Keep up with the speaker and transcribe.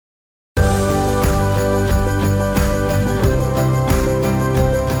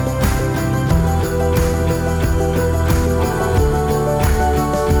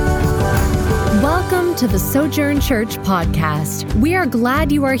to the Sojourn Church podcast. We are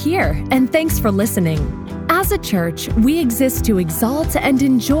glad you are here, and thanks for listening. As a church, we exist to exalt and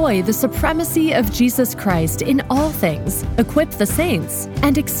enjoy the supremacy of Jesus Christ in all things, equip the saints,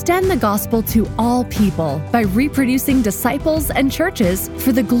 and extend the gospel to all people by reproducing disciples and churches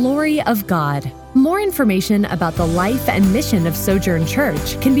for the glory of God. More information about the life and mission of Sojourn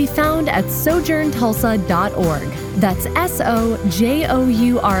Church can be found at sojourntulsa.org. That's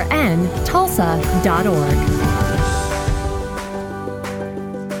SOJOURN Tulsa.org.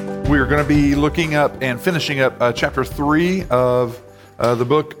 We are going to be looking up and finishing up chapter 3 of the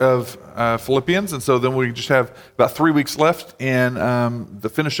book of Philippians, and so then we just have about 3 weeks left in to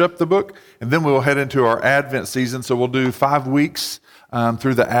finish up the book, and then we'll head into our Advent season. So we'll do 5 weeks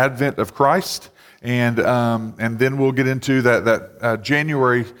through the Advent of Christ. And then we'll get into that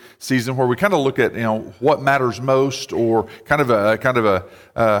January season where we kind of look at what matters most, or kind of a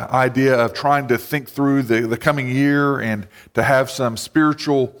idea of trying to think through the coming year and to have some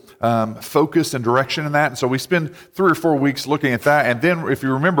spiritual focus and direction in that. And so we spend 3 or 4 weeks looking at that. And then, if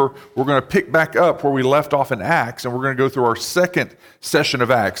you remember, we're going to pick back up where we left off in Acts, and we're going to go through our second session of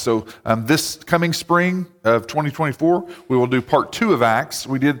Acts. So this coming spring of 2024, we will do part 2 of Acts.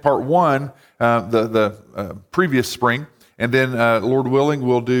 We did part 1 the previous spring, and then Lord willing,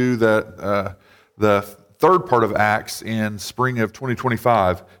 we'll do the third part of Acts in spring of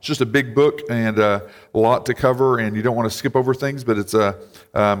 2025. It's just a big book and a lot to cover, and you don't want to skip over things, but it's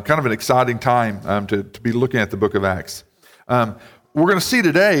kind of an exciting time to be looking at the book of Acts. We're going to see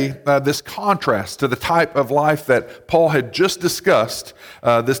today this contrast to the type of life that Paul had just discussed,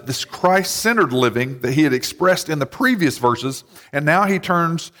 this Christ-centered living that he had expressed in the previous verses, and now he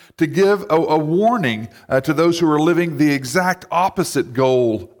turns to give a warning to those who are living the exact opposite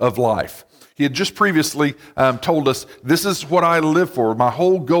goal of life. He had just previously told us, this is what I live for. My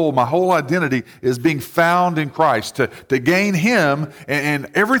whole goal, my whole identity is being found in Christ, to gain Him, and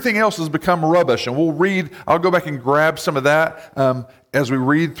everything else has become rubbish. And I'll go back and grab some of that as we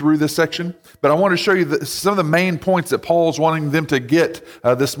read through this section. But I want to show you some of the main points that Paul's wanting them to get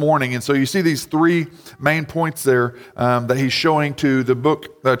this morning. And so you see these 3 main points there that he's showing to the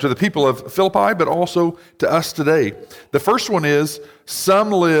book, to the people of Philippi, but also to us today. The first one is, some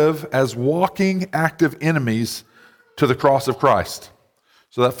live as walking active enemies to the cross of Christ.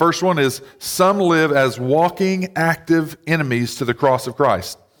 So that first one is, some live as walking active enemies to the cross of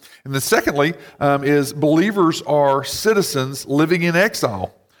Christ. And then secondly is, believers are citizens living in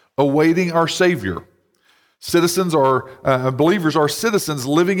exile, awaiting our Savior. Believers are citizens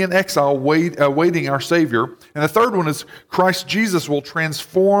living in exile, awaiting our Savior. And the third one is, Christ Jesus will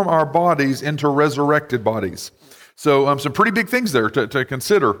transform our bodies into resurrected bodies. So some pretty big things there to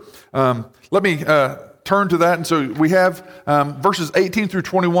consider. Let me turn to that. And so we have verses 18 through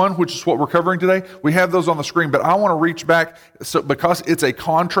 21, which is what we're covering today. We have those on the screen, but I want to reach back. So because it's a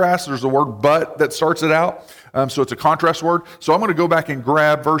contrast, there's the word but that starts it out. So it's a contrast word. So I'm going to go back and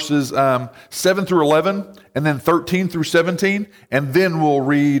grab verses 7 through 11, and then 13 through 17, and then we'll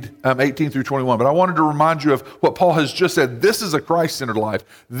read 18 through 21. But I wanted to remind you of what Paul has just said. This is a Christ-centered life.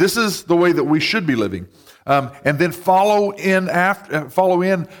 This is the way that we should be living. And then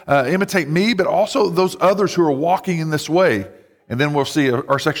imitate me, but also those others who are walking in this way. And then we'll see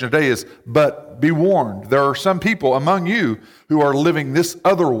our section today is, but be warned, there are some people among you who are living this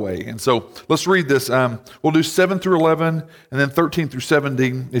other way. And so let's read this. We'll do 7 through 11 and then 13 through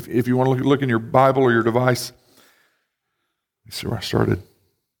 17 if you want to look in your Bible or your device. Let's see where I started.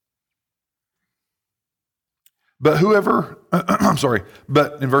 But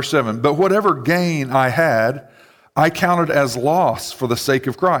in verse 7, but whatever gain I had, I counted as loss for the sake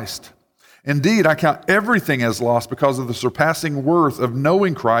of Christ. Indeed, I count everything as loss because of the surpassing worth of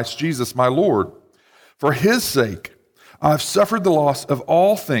knowing Christ Jesus my Lord. For His sake, I've suffered the loss of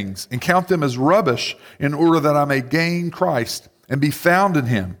all things and count them as rubbish in order that I may gain Christ and be found in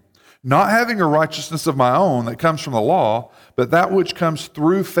Him, not having a righteousness of my own that comes from the law, but that which comes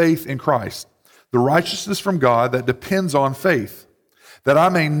through faith in Christ, the righteousness from God that depends on faith, that I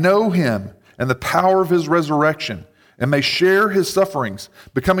may know Him and the power of His resurrection, and may share His sufferings,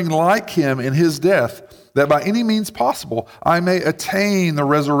 becoming like Him in His death, that by any means possible I may attain the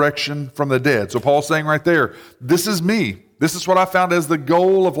resurrection from the dead. So Paul's saying right there, this is me. This is what I found as the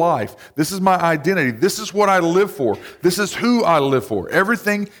goal of life. This is my identity. This is what I live for. This is who I live for.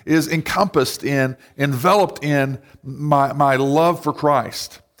 Everything is enveloped in my love for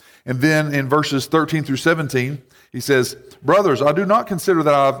Christ. And then in verses 13 through 17, he says, brothers, I do not consider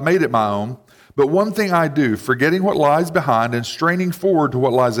that I have made it my own, but one thing I do, forgetting what lies behind and straining forward to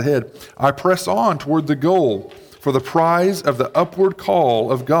what lies ahead, I press on toward the goal for the prize of the upward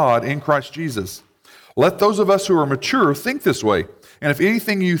call of God in Christ Jesus. Let those of us who are mature think this way. And if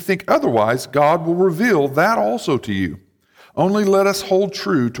anything you think otherwise, God will reveal that also to you. Only let us hold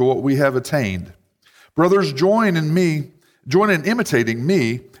true to what we have attained. Brothers, join in imitating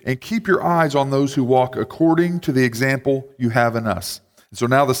me, and keep your eyes on those who walk according to the example you have in us. And so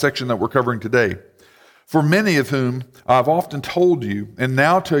now the section that we're covering today. For many of whom I've often told you, and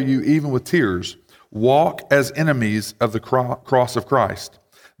now tell you even with tears, walk as enemies of the cross of Christ.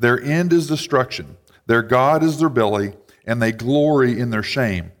 Their end is destruction. Their God is their belly, and they glory in their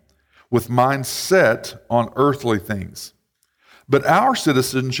shame, with minds set on earthly things. But our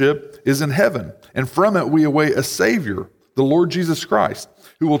citizenship is in heaven, and from it we await a Savior, the Lord Jesus Christ,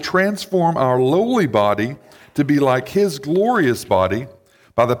 who will transform our lowly body to be like his glorious body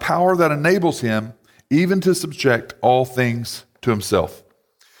by the power that enables him even to subject all things to himself.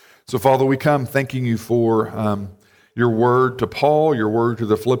 So, Father, we come thanking you for your word to Paul, your word to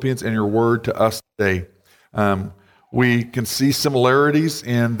the Philippians, and your word to us today. We can see similarities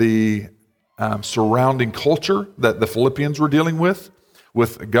in the surrounding culture that the Philippians were dealing with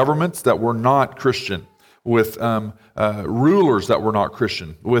governments that were not Christian, with rulers that were not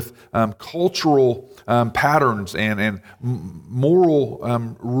Christian, with cultural patterns and moral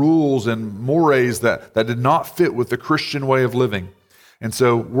rules and mores that did not fit with the Christian way of living. And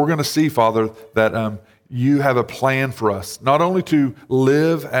so we're going to see, Father, that you have a plan for us, not only to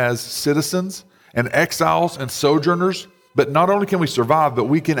live as citizens and exiles and sojourners, but not only can we survive, but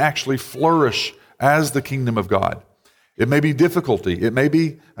we can actually flourish as the kingdom of God. It may be difficulty. It may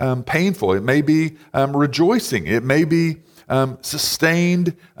be painful. It may be rejoicing. It may be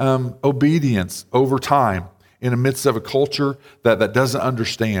sustained obedience over time in the midst of a culture that doesn't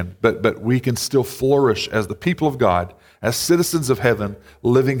understand. But we can still flourish as the people of God, as citizens of heaven,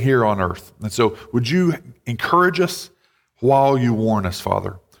 living here on earth. And so would you encourage us while you warn us,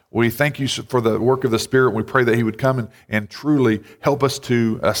 Father? We thank you for the work of the Spirit. We pray that he would come and truly help us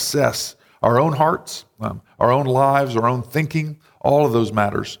to assess our own hearts, our own lives, our own thinking, all of those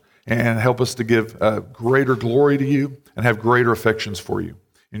matters, and help us to give greater glory to you and have greater affections for you.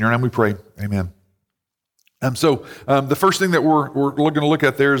 In your name we pray, amen. So the first thing that we're going to look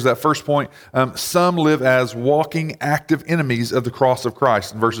at there is that first point. Some live as walking active enemies of the cross of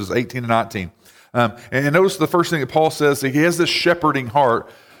Christ in verses 18 and 19. And notice the first thing that Paul says, that he has this shepherding heart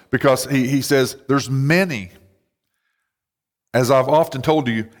because he says, there's many, as I've often told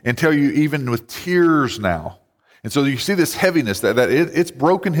you, and tell you even with tears now. And so you see this heaviness, that it's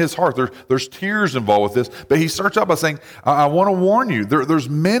broken his heart. There's tears involved with this. But he starts out by saying, I want to warn you, there's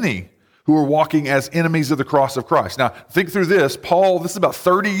many who are walking as enemies of the cross of Christ. Now, think through this. Paul, this is about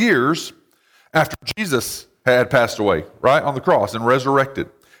 30 years after Jesus had passed away, right, on the cross and resurrected.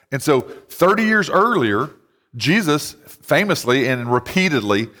 And so 30 years earlier, Jesus famously and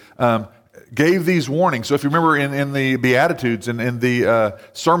repeatedly gave these warnings. So if you remember in the Beatitudes and in the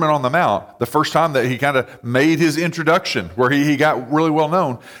Sermon on the Mount, the first time that he kind of made his introduction, where he got really well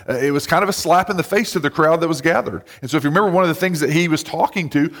known, it was kind of a slap in the face to the crowd that was gathered. And so if you remember, one of the things that he was talking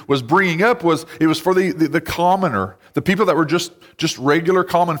to, was bringing up, was for the commoner, the people that were just regular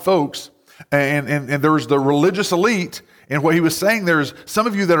common folks, and there was the religious elite. And what he was saying, there's some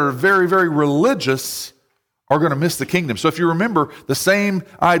of you that are very, very religious are going to miss the kingdom. So if you remember, the same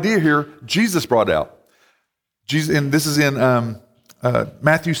idea here, Jesus brought out. Jesus, and this is in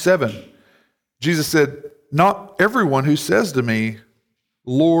Matthew 7. Jesus said, not everyone who says to me,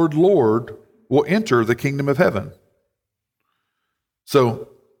 Lord, Lord, will enter the kingdom of heaven. So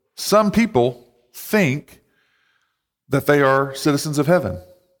some people think that they are citizens of heaven.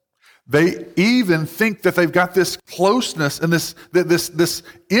 They even think that they've got this closeness and this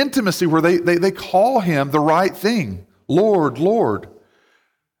intimacy where they call him the right thing. Lord, Lord.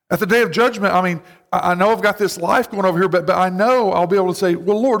 At the day of judgment, I mean, I know I've got this life going over here, but I know I'll be able to say,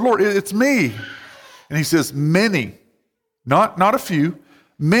 well, Lord, Lord, it's me. And he says, many, not a few,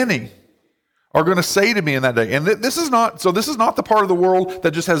 many are going to say to me in that day. And this is not the part of the world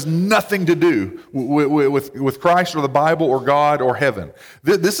that just has nothing to do with Christ or the Bible or God or heaven.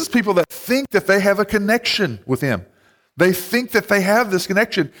 This is people that think that they have a connection with him. They think that they have this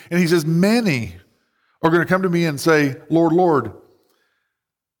connection. And he says, many are going to come to me and say, Lord, Lord.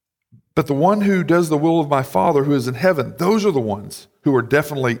 But the one who does the will of my Father who is in heaven, those are the ones who are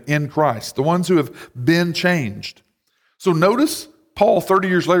definitely in Christ, the ones who have been changed. So notice Paul 30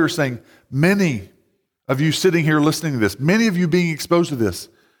 years later saying, many of you sitting here listening to this, many of you being exposed to this,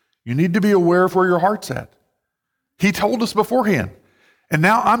 you need to be aware of where your heart's at. He told us beforehand. And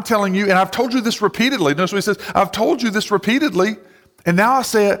now I'm telling you, and I've told you this repeatedly. Notice what he says, I've told you this repeatedly, and now I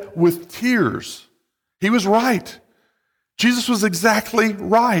say it with tears. He was right. Jesus was exactly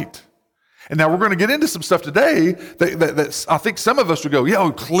right. And now we're going to get into some stuff today that I think some of us would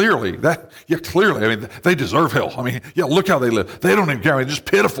go, clearly. Clearly. I mean, they deserve hell. I mean, look how they live. They don't even care. I mean, just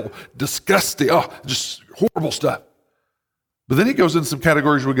pitiful, disgusting, just horrible stuff. But then he goes into some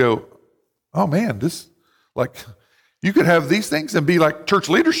categories where we go, oh man, you could have these things and be like church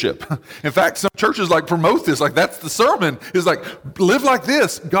leadership. In fact, some churches promote this. That's the sermon is live like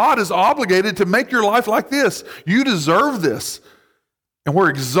this. God is obligated to make your life like this. You deserve this. And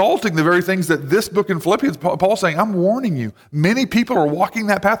we're exalting the very things that this book in Philippians, Paul's saying, I'm warning you. Many people are walking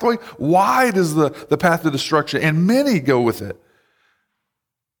that pathway. Wide is the path to destruction, and many go with it.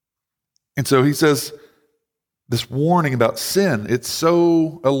 And so he says, this warning about sin, it's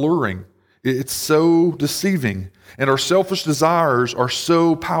so alluring. It's so deceiving. And our selfish desires are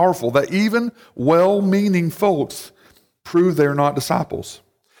so powerful that even well-meaning folks prove they're not disciples.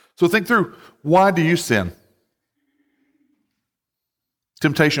 So think through, why do you sin?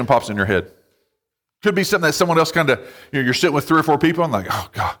 Temptation pops in your head. Could be something that someone else you're sitting with 3 or 4 people and oh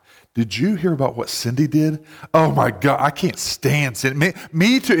God, did you hear about what Cindy did? Oh my God, I can't stand Cindy.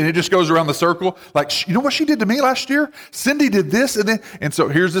 Me too. And it just goes around the circle. You know what she did to me last year? Cindy did this. And so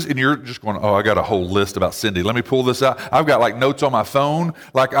here's this. And you're just going, oh, I got a whole list about Cindy. Let me pull this out. I've got notes on my phone.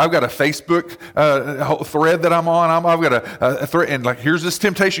 I've got a Facebook thread that I'm on. I've got a thread. And here's this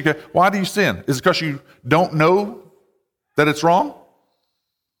temptation. Why do you sin? Is it because you don't know that it's wrong?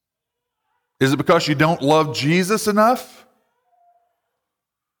 Is it because you don't love Jesus enough?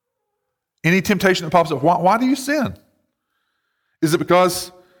 Any temptation that pops up, why do you sin? Is it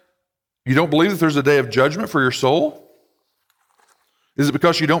because you don't believe that there's a day of judgment for your soul? Is it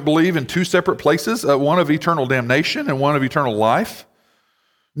because you don't believe in 2 separate places, one of eternal damnation and one of eternal life?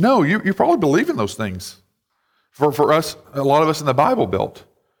 No, you probably believe in those things. For us, a lot of us in the Bible Belt,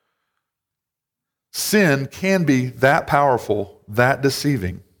 sin can be that powerful, that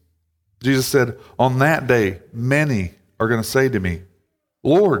deceiving. Jesus said, on that day, many are going to say to me,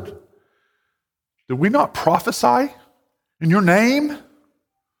 Lord, did we not prophesy in your name? Do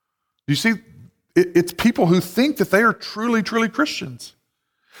you see? It's people who think that they are truly, truly Christians.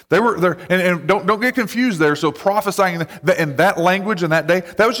 They were there, and don't get confused there. So prophesying in that language in that day,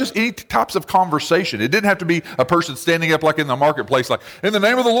 that was just any types of conversation. It didn't have to be a person standing up in the marketplace, in the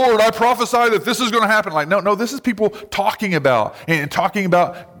name of the Lord, I prophesy that this is going to happen. No, this is people talking about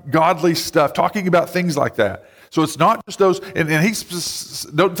godly stuff, talking about things like that. So it's not just those, and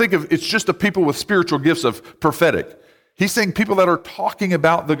don't think of it's just the people with spiritual gifts of prophetic. He's saying people that are talking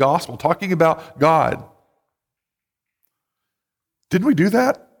about the gospel, talking about God. Didn't we do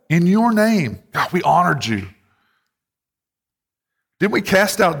that? In your name. God, we honored you. Didn't we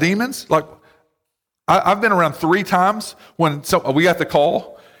cast out demons? I've been around 3 times when we got the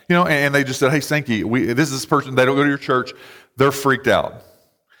call, and they just said, hey, Sankey, this is this person, they don't go to your church. They're freaked out.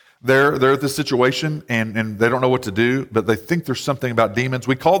 They're at this situation and they don't know what to do, but they think there's something about demons.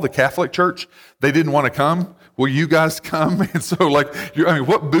 We called the Catholic Church. They didn't want to come. Will you guys come? And so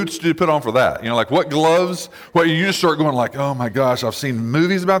what boots do you put on for that? What gloves? You just start going oh my gosh, I've seen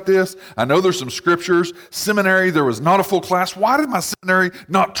movies about this. I know there's some scriptures. Seminary, there was not a full class. Why did my seminary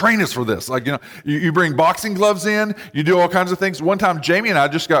not train us for this? You bring boxing gloves in, you do all kinds of things. One time, Jamie and I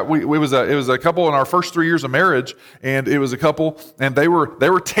just got, it was a couple in our first 3 years of marriage, and it was a couple, and they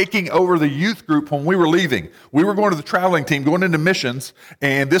were taking over the youth group when we were leaving. We were going to the traveling team, going into missions,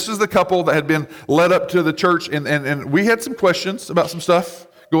 and this was the couple that had been led up to the church, and we had some questions about some stuff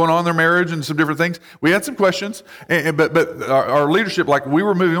going on in their marriage and some different things. We had some questions, but our leadership, we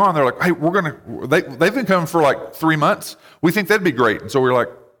were moving on. They're like, hey, they've been coming for 3 months. We think that'd be great. And so we're like,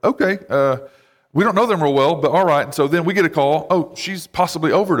 okay, we don't know them real well, but all right. And so then we get a call, oh, she's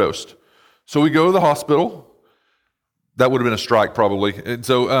possibly overdosed. So we go to the hospital. That would have been a strike probably. And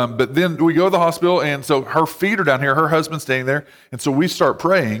so, but then we go to the hospital, and so her feet are down here, her husband's staying there. And so we start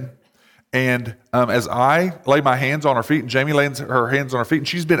praying. And as I lay my hands on her feet, and Jamie lays her hands on her feet, and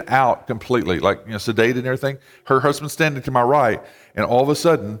she's been out completely, sedated and everything. Her husband's standing to my right, and all of a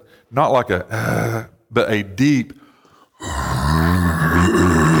sudden, not but a deep,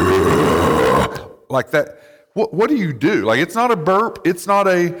 like that. What do you do? It's not a burp. It's not.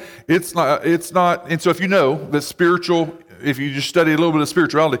 And so if you know the spiritual, if you just study a little bit of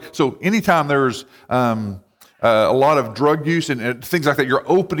spirituality, so anytime there's a lot of drug use and things like that, you're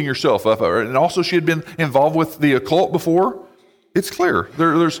opening yourself up. And also she had been involved with the occult before. It's clear.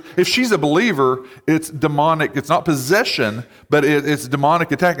 If she's a believer, it's demonic. It's not possession, but it's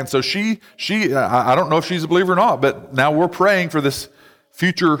demonic attack. And so I don't know if she's a believer or not, but now we're praying for this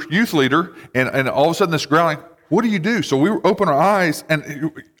future youth leader, and all of a sudden this growling, what do you do? So we open our eyes,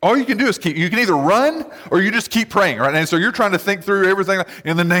 and all you can do is you can either run or you just keep praying, right? And so you're trying to think through everything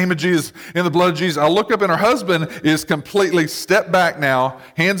in the name of Jesus, in the blood of Jesus. I look up, and her husband is completely stepped back now,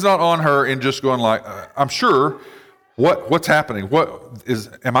 hands not on her, and just going like, I'm sure, what's happening?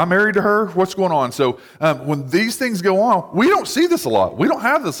 Am I married to her? What's going on? So when these things go on, we don't see this a lot. We don't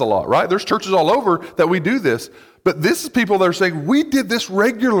have this a lot, right? There's churches all over that we do this. But this is people that are saying, we did this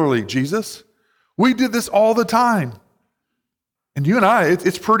regularly, Jesus. We did this all the time. And you and I,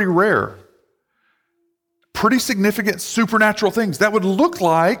 it's pretty rare. Pretty significant supernatural things that would look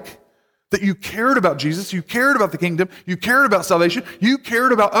like that you cared about Jesus, you cared about the kingdom, you cared about salvation, you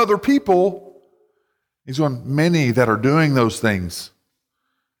cared about other people. He's going, many that are doing those things,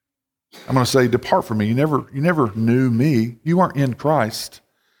 I'm going to say, depart from me. You never knew me. You aren't in Christ.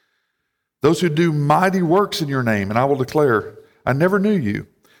 Those who do mighty works in your name, and I will declare, I never knew you.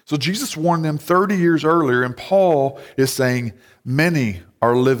 So Jesus warned them 30 years earlier, and Paul is saying, many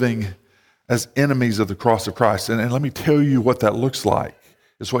are living as enemies of the cross of Christ. And let me tell you what that looks like.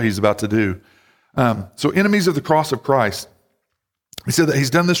 It's what he's about to do. So enemies of the cross of Christ. He said that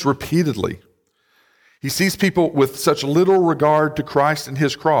he's done this repeatedly. He sees people with such little regard to Christ and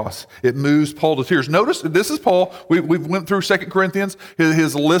his cross. It moves Paul to tears. Notice, this is Paul. We went through 2 Corinthians,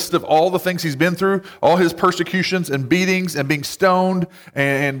 his list of all the things he's been through, all his persecutions and beatings and being stoned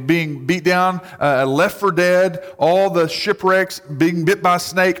and being beat down, left for dead, all the shipwrecks, being bit by a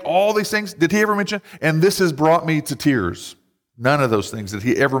snake, all these things. Did he ever mention? And this has brought me to tears. None of those things did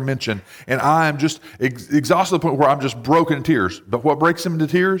he ever mention. And I am just exhausted to the point where I'm just broken in tears. But what breaks him into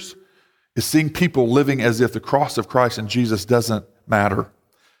tears is seeing people living as if the cross of Christ and Jesus doesn't matter.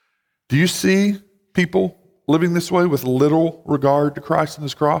 Do you see people living this way with little regard to Christ and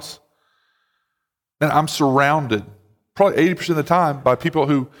his cross? And I'm surrounded, probably 80% of the time, by people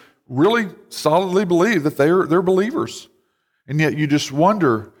who really solidly believe that they're believers. And yet you just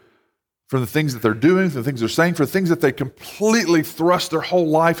wonder, for the things that they're doing, for the things they're saying, for the things that they completely thrust their whole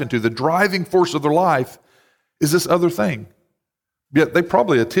life into, the driving force of their life is this other thing. Yet they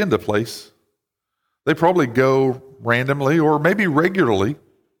probably attend a place. They probably go randomly or maybe regularly.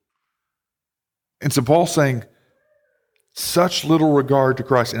 And so Paul's saying, such little regard to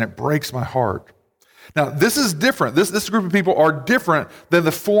Christ, and it breaks my heart. Now, this is different. This group of people are different than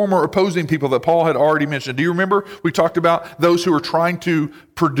the former opposing people that Paul had already mentioned. Do you remember we talked about those who are trying to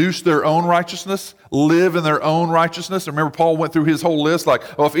produce their own righteousness, live in their own righteousness? And remember, Paul went through his whole list, like,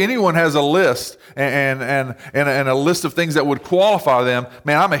 oh, if anyone has a list and a list of things that would qualify them,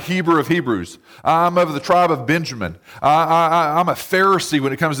 man, I'm a Hebrew of Hebrews. I'm of the tribe of Benjamin. I'm a Pharisee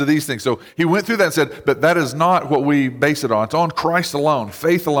when it comes to these things. So he went through that and said, but that is not what we base it on. It's on Christ alone,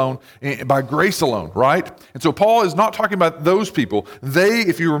 faith alone, by grace alone, right? And so Paul is not talking about those people. They,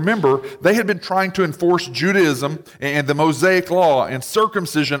 if you remember, they had been trying to enforce Judaism and the Mosaic law and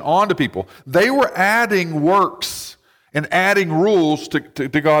circumcision onto people. They were adding works and adding rules to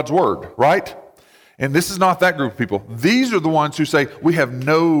God's word, right? And this is not that group of people. These are the ones who say, we have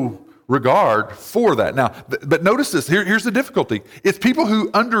no regard for that. Now, but notice this. Here's the difficulty. It's people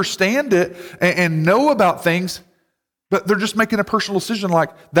who understand it and know about things, but they're just making a personal decision like,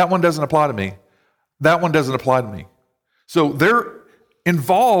 that one doesn't apply to me. That one doesn't apply to me. So they're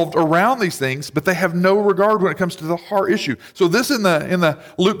involved around these things, but they have no regard when it comes to the heart issue. So this in the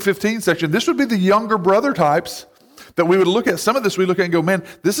Luke 15 section, this would be the younger brother types that we would look at. Some of this we look at and go, man,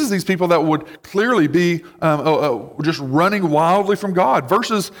 this is these people that would clearly be just running wildly from God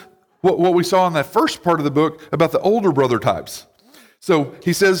versus what we saw in that first part of the book about the older brother types. So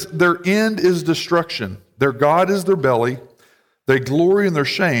he says their end is destruction. Their God is their belly. They glory in their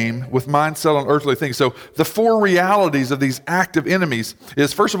shame with mind set on earthly things. So the four realities of these active enemies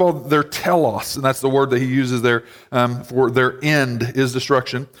is, first of all, their telos, and that's the word that he uses there for their end is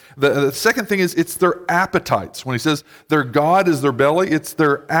destruction. The second thing is it's their appetites. When he says their God is their belly, it's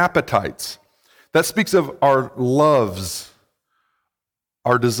their appetites. That speaks of our loves,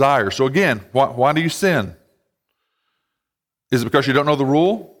 our desires. So again, why do you sin? Is it because you don't know the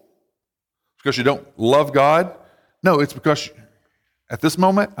rule? Because you don't love God? No, it's because at this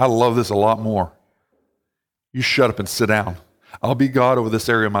moment, I love this a lot more. You shut up and sit down. I'll be God over this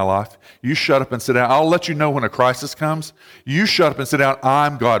area of my life. You shut up and sit down. I'll let you know when a crisis comes. You shut up and sit down.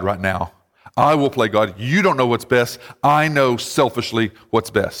 I'm God right now. I will play God. You don't know what's best. I know selfishly what's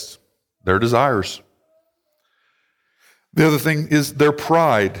best. Their desires. The other thing is their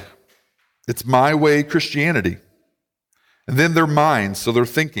pride. It's my way Christianity. And then their minds, so their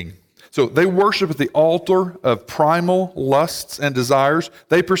thinking. So they worship at the altar of primal lusts and desires.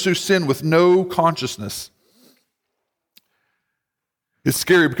 They pursue sin with no consciousness. It's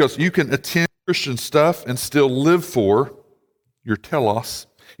scary because you can attend Christian stuff and still live for your telos.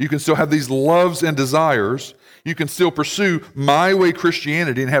 You can still have these loves and desires. You can still pursue my way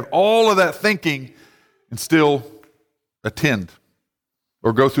Christianity and have all of that thinking and still attend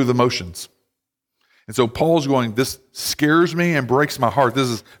or go through the motions. And so Paul's going, this scares me and breaks my heart. This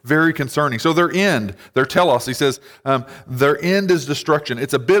is very concerning. So their end, their telos, he says, their end is destruction.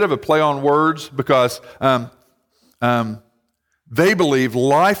 It's a bit of a play on words because they believe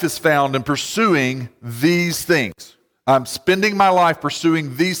life is found in pursuing these things. I'm spending my life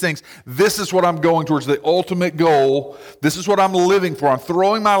pursuing these things. This is what I'm going towards, the ultimate goal. This is what I'm living for. I'm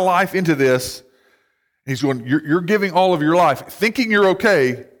throwing my life into this. He's going, you're giving all of your life, thinking you're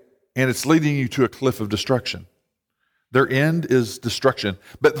okay, and it's leading you to a cliff of destruction. Their end is destruction.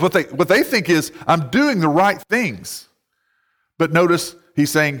 But what they think is, I'm doing the right things. But notice he's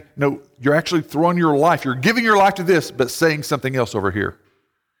saying, no, you're actually throwing your life. You're giving your life to this, but saying something else over here.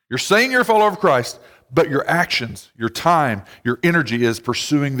 You're saying you're a follower of Christ, but your actions, your time, your energy is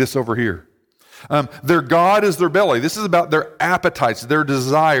pursuing this over here. Their God is their belly. This is about their appetites, their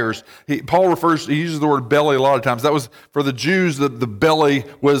desires. Paul he uses the word belly a lot of times. That was, for the Jews, the belly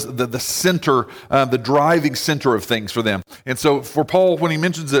was the center, the driving center of things for them. And so for Paul, when he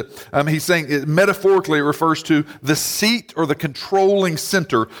mentions it, he's saying, metaphorically, it refers to the seat or the controlling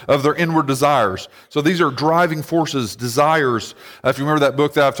center of their inward desires. So these are driving forces, desires. If you remember that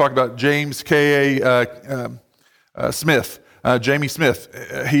book that I've talked about, James K.A. Smith, Jamie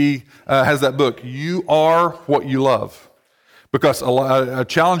Smith, he has that book, You Are What You Love. Because I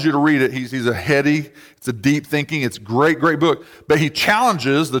challenge you to read it. He's a heady, it's a deep thinking, it's a great book. But he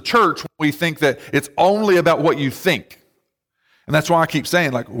challenges the church when we think that it's only about what you think. And that's why I keep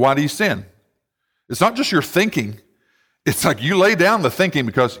saying, like, why do you sin? It's not just your thinking. It's like you lay down the thinking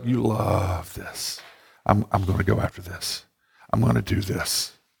because you love this. I'm going to go after this. I'm going to do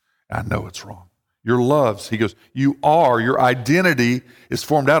this. I know it's wrong. Your loves, he goes, your identity is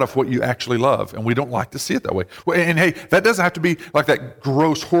formed out of what you actually love. And we don't like to see it that way. And hey, that doesn't have to be like that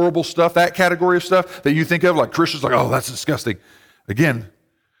gross, horrible stuff, that category of stuff that you think of like Christians, like, oh, that's disgusting. Again,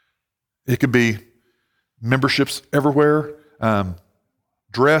 it could be memberships everywhere,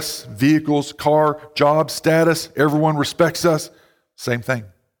 dress, vehicles, car, job, status, everyone respects us, same thing.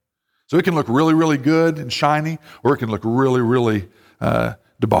 So it can look really, really good and shiny, or it can look really, really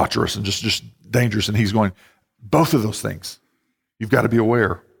debaucherous and just dangerous. And he's going, both of those things, you've got to be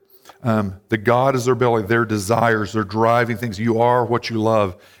aware. The God is their belly, their desires, their driving things. You are what you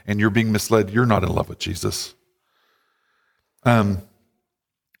love, and you're being misled. You're not in love with Jesus.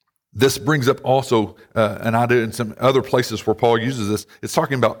 This brings up also an idea in some other places where Paul uses this. It's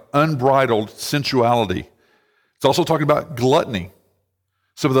talking about unbridled sensuality. It's also talking about gluttony.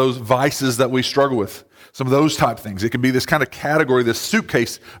 Some of those vices that we struggle with, some of those type things. It can be this kind of category, this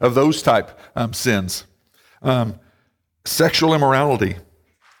suitcase of those type sins. Sexual immorality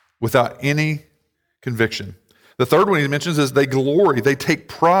without any conviction. The third one he mentions is they glory. They take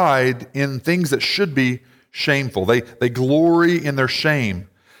pride in things that should be shameful. They glory in their shame.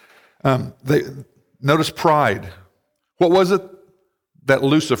 Notice pride. What was it that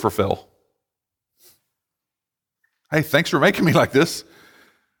Lucifer fell? Hey, thanks for making me like this.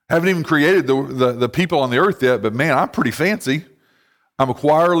 Haven't even created the people on the earth yet, but man, I'm pretty fancy. I'm a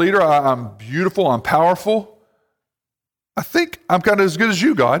choir leader. I'm beautiful. I'm powerful. I think I'm kind of as good as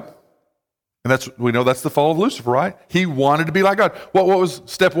you, God. And we know that's the fall of Lucifer, right? He wanted to be like God. What was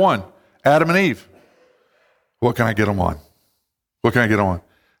step one? Adam and Eve. What can I get them on? What can I get them on?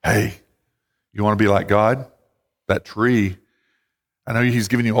 Hey, you want to be like God? That tree. I know he's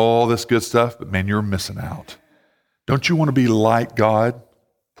giving you all this good stuff, but man, you're missing out. Don't you want to be like God?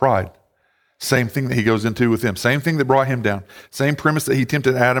 Pride. Same thing that he goes into with him. Same thing that brought him down. Same premise that he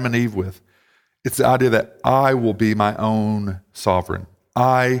tempted Adam and Eve with. It's the idea that I will be my own sovereign.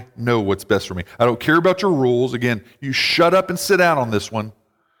 I know what's best for me. I don't care about your rules. Again, you shut up and sit down on this one.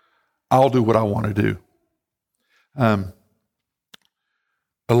 I'll do what I want to do. A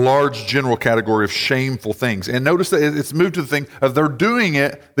large general category of shameful things. And notice that it's moved to the thing of they're doing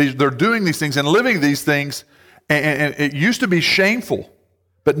it. They're doing these things and living these things. And it used to be shameful.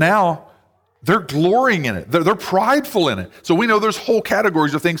 But now they're glorying in it. They're prideful in it. So we know there's whole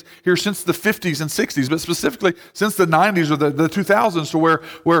categories of things here since the 50s and 60s, but specifically since the 90s or the 2000s to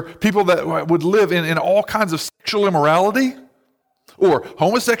where people that would live in all kinds of sexual immorality or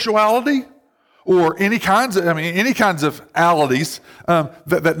homosexuality or any kinds of alities,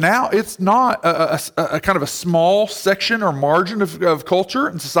 that now it's not a kind of a small section or margin of culture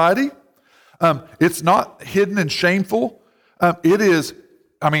and society. It's not hidden and shameful. It is,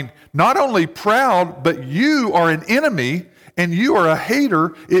 not only proud, but you are an enemy And you are a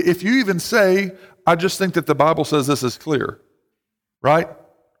hater if you even say, I just think that the Bible says this is clear, right?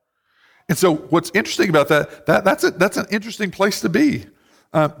 And so what's interesting about that's an interesting place to be.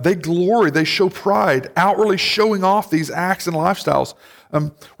 They glory, they show pride, outwardly showing off these acts and lifestyles.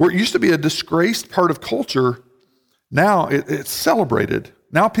 Where it used to be a disgraced part of culture, now it's celebrated.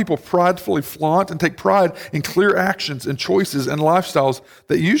 Now people pridefully flaunt and take pride in clear actions and choices and lifestyles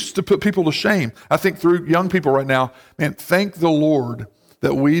that used to put people to shame. I think through young people right now, man, thank the Lord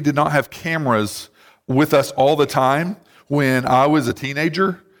that we did not have cameras with us all the time when I was a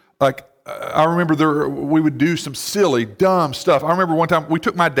teenager. Like, I remember we would do some silly, dumb stuff. I remember one time we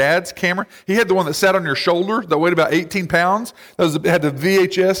took my dad's camera. He had the one that sat on your shoulder that weighed about 18 pounds. It had the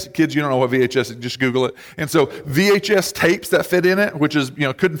VHS. Kids, you don't know what VHS is, just Google it. And so VHS tapes that fit in it, which is,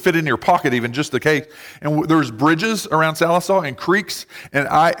 couldn't fit in your pocket even, just the case. And there was bridges around Salisaw and creeks. And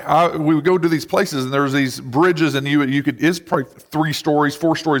we would go to these places and there was these bridges and you could, it's probably 3 stories,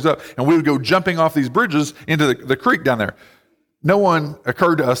 4 stories up. And we would go jumping off these bridges into the creek down there. No one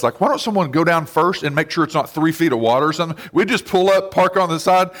occurred to us, like, why don't someone go down first and make sure it's not 3 feet of water or something? We'd just pull up, park on the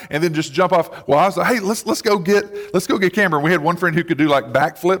side, and then just jump off. Well, I was like, hey, let's go get camera. And we had one friend who could do like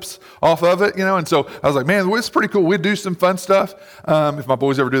backflips off of it, and so I was like, man, it's pretty cool. We'd do some fun stuff. If my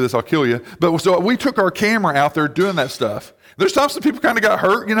boys ever do this, I'll kill you. But so we took our camera out there doing that stuff. There's times some people kind of got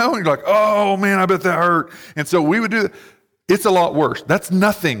hurt, and you're like, oh man, I bet that hurt. And so we would do that. It's a lot worse. That's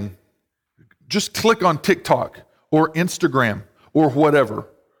nothing. Just click on TikTok or Instagram or whatever.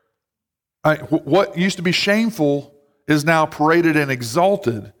 What used to be shameful is now paraded and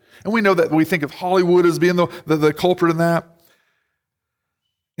exalted. And we know that we think of Hollywood as being the culprit in that.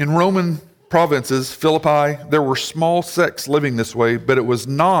 In Roman provinces, Philippi, there were small sects living this way, but it was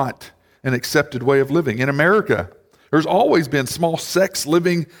not an accepted way of living. In America, there's always been small sects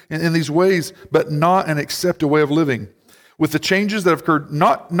living in these ways, but not an accepted way of living. With the changes that have occurred,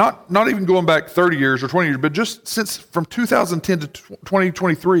 not even going back 30 years or 20 years, but just since from 2010 to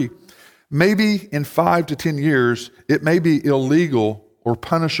 2023, maybe in 5 to 10 years, it may be illegal or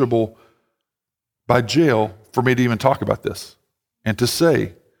punishable by jail for me to even talk about this and to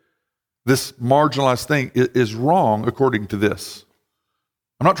say this marginalized thing is wrong according to this.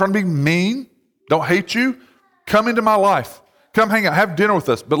 I'm not trying to be mean. Don't hate you. Come into my life. Come hang out. Have dinner with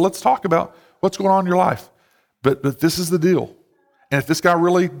us. But let's talk about what's going on in your life. But this is the deal. And if this guy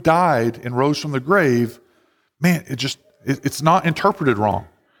really died and rose from the grave, man, it's not interpreted wrong.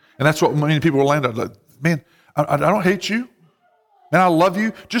 And that's what many people will land on. Like, man, I don't hate you. Man, I love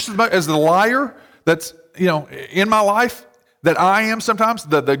you just as much as the liar that's, in my life that I am sometimes,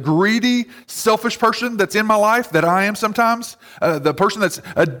 the greedy, selfish person that's in my life that I am sometimes, the person that's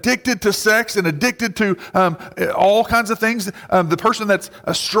addicted to sex and addicted to all kinds of things, the person that's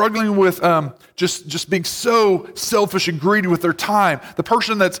struggling with just being so selfish and greedy with their time, the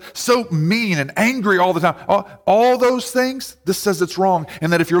person that's so mean and angry all the time, all those things, this says it's wrong.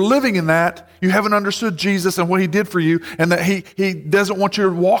 And that if you're living in that, you haven't understood Jesus and what he did for you, and that he doesn't want you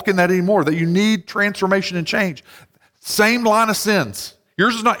to walk in that anymore, that you need transformation and change. Same line of sins.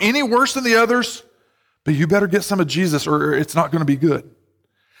 Yours is not any worse than the others, but you better get some of Jesus or it's not going to be good.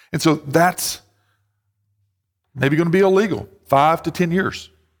 And so that's maybe going to be illegal, 5 to 10 years,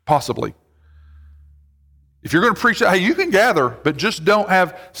 possibly. If you're going to preach that, hey, you can gather, but just don't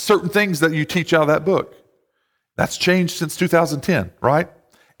have certain things that you teach out of that book. That's changed since 2010, right?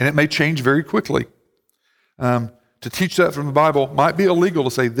 And it may change very quickly. To teach that from the Bible might be illegal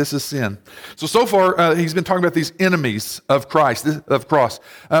to say this is sin. So far, he's been talking about these enemies of Christ, of cross.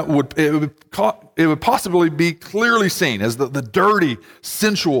 It would possibly be clearly seen as the dirty,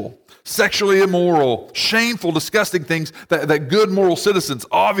 sensual, sexually immoral, shameful, disgusting things that good moral citizens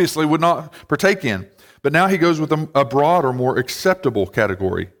obviously would not partake in. But now he goes with a broader, more acceptable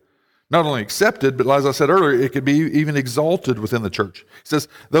category. Not only accepted, but as I said earlier, it could be even exalted within the church. He says,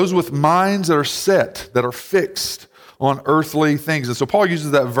 those with minds that are set, that are fixed on earthly things. And so Paul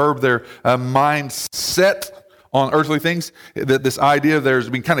uses that verb there, mind set on earthly things, that this idea of theirs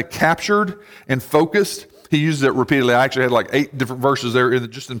being kind of captured and focused. He uses it repeatedly. I actually had like 8 different verses there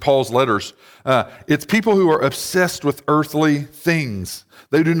just in Paul's letters. It's people who are obsessed with earthly things.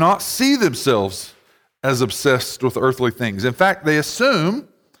 They do not see themselves as obsessed with earthly things. In fact, they assume,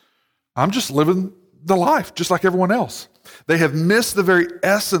 I'm just living the life just like everyone else. They have missed the very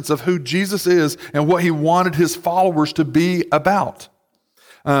essence of who Jesus is and what he wanted his followers to be about.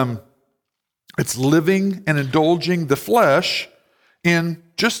 It's living and indulging the flesh in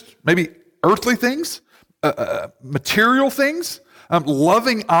just maybe earthly things, material things,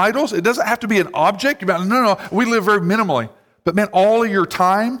 loving idols. It doesn't have to be an object. No, we live very minimally. But man, all of your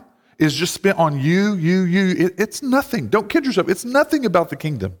time is just spent on you, it's nothing. Don't kid yourself. It's nothing about the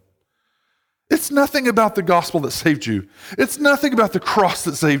kingdom. It's nothing about the gospel that saved you. It's nothing about the cross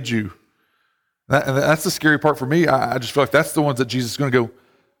that saved you. That's the scary part for me. I just feel like that's the ones that Jesus is going to go,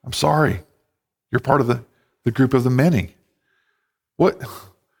 I'm sorry. You're part of the group of the many. What?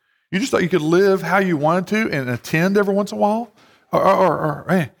 You just thought you could live how you wanted to and attend every once in a while? Or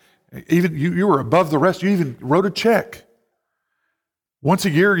hey, even you were above the rest. You even wrote a check. Once a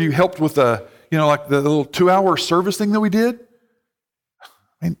year, you helped with like the little 2-hour service thing that we did.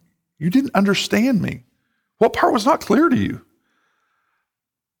 I mean, you didn't understand me. What part was not clear to you?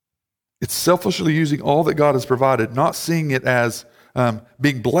 It's selfishly using all that God has provided, not seeing it as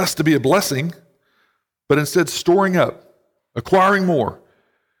being blessed to be a blessing, but instead storing up, acquiring more.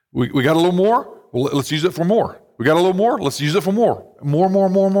 We got a little more? Well, let's use it for more. We got a little more? Let's use it for more.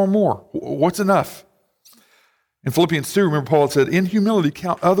 More. What's enough? In Philippians 2, remember Paul had said, in humility,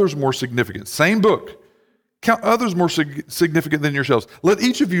 count others more significant. Same book. Count others more significant than yourselves. Let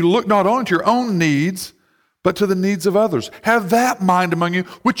each of you look not only to your own needs, but to the needs of others. Have that mind among you,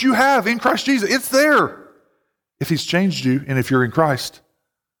 which you have in Christ Jesus. It's there if he's changed you and if you're in Christ.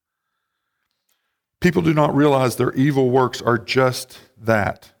 People do not realize their evil works are just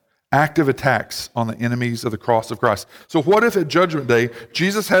that. Active attacks on the enemies of the cross of Christ. So what if at Judgment Day,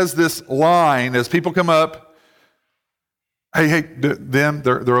 Jesus has this line as people come up, hey,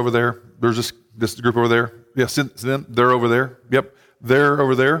 they're over there. There's this group over there. Yes, them, they're over there. Yep, they're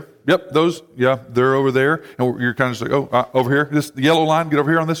over there. Yep, they're over there. And you're kind of just like, over here, the yellow line, get over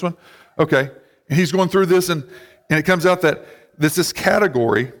here on this one. Okay. And he's going through this, and it comes out that this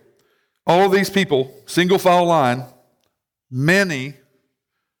category, all of these people, single file line, many,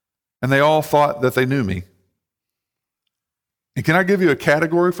 and they all thought that they knew me. And can I give you a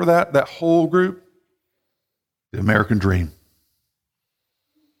category for that whole group? The American dream.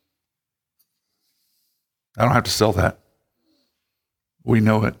 I don't have to sell that. We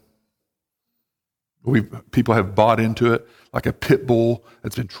know it. People have bought into it like a pit bull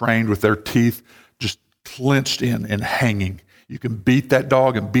that's been trained with their teeth just clenched in and hanging. You can beat that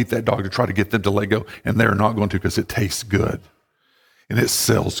dog to try to get them to let go, and they're not going to because it tastes good and it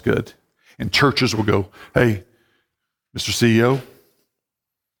sells good. And churches will go, hey, Mr. CEO,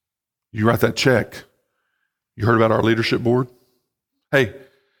 you write that check. You heard about our leadership board? Hey,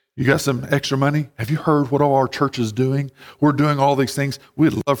 you got some extra money? Have you heard what all our church is doing? We're doing all these things.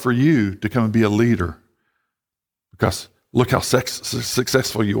 We'd love for you to come and be a leader because look how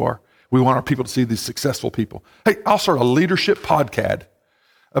successful you are. We want our people to see these successful people. Hey, I'll start a leadership podcast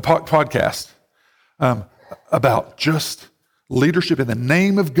about just leadership in the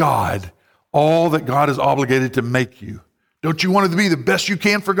name of God, all that God is obligated to make you. Don't you want to be the best you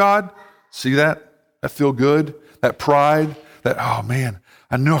can for God? See that? That feel good? That pride? That, oh man,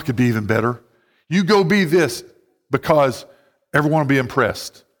 I knew I could be even better. You go be this because everyone will be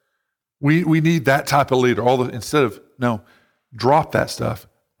impressed. We need that type of leader. Instead of, no, drop that stuff.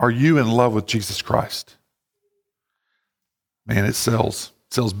 Are you in love with Jesus Christ? Man, it sells.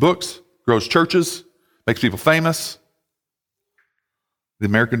 It sells books, grows churches, makes people famous. The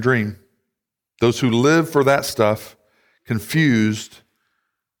American dream. Those who live for that stuff confused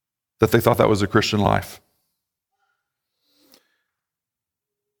that they thought that was a Christian life.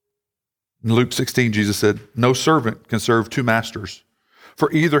 In Luke 16, Jesus said, no servant can serve two masters,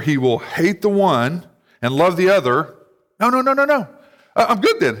 for either he will hate the one and love the other. No. I'm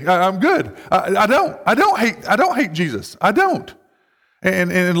good then. I'm good. I don't hate Jesus. I don't.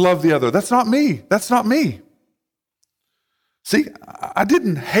 And love the other. That's not me. See, I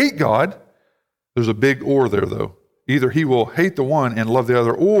didn't hate God. There's a big or there though. Either he will hate the one and love the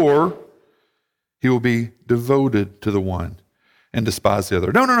other, or he will be devoted to the one and despise the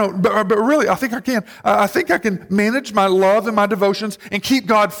other. No. But really, I think I can. I think I can manage my love and my devotions and keep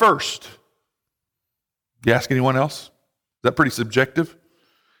God first. You ask anyone else? Is that pretty subjective?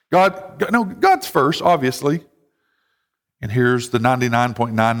 God's first, obviously. And here's the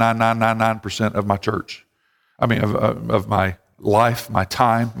 99.99999% of my church. Of my life, my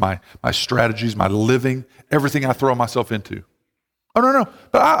time, my strategies, my living, everything I throw myself into. Oh, no.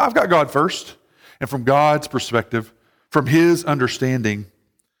 But I've got God first. And from God's perspective, from his understanding,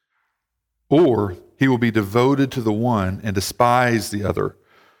 or he will be devoted to the one and despise the other.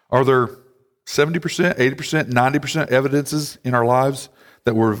 Are there 70%, 80%, 90% evidences in our lives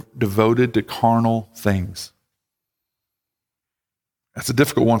that we're devoted to carnal things? That's a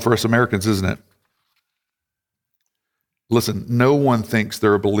difficult one for us Americans, isn't it? Listen, no one thinks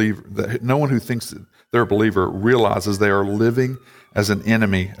they're a believer. No one who thinks they're a believer realizes they are living as an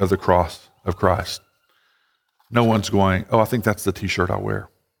enemy of the cross of Christ. No one's going, I think that's the t-shirt I wear.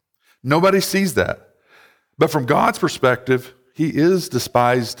 Nobody sees that. But from God's perspective, he is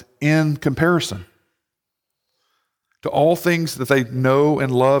despised in comparison to all things that they know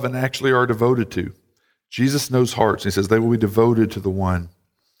and love and actually are devoted to. Jesus knows hearts. He says they will be devoted to the one.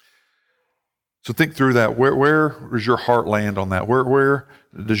 So think through that. Where does your heart land on that? Where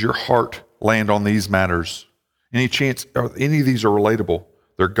does your heart land on these matters? Any chance any of these are relatable?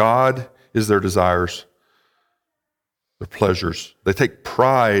 Their God is their desires, their pleasures. They take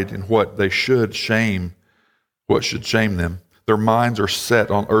pride in what they should shame, what should shame them. Their minds are set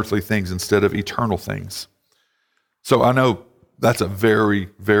on earthly things instead of eternal things. So I know that's a very,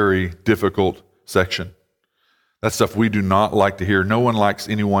 very difficult section. That's stuff we do not like to hear. No one likes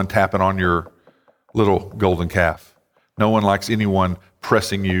anyone tapping on your little golden calf. No one likes anyone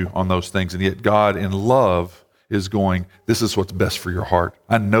pressing you on those things. And yet God in love is going, this is what's best for your heart.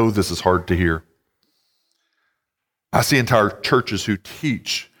 I know this is hard to hear. I see entire churches who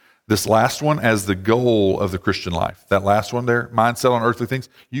teach this last one as the goal of the Christian life. That last one there, mindset on earthly things.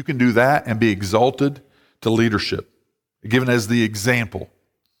 You can do that and be exalted to leadership, given as the example.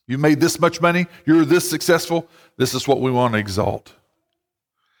 You made this much money, you're this successful, this is what we want to exalt.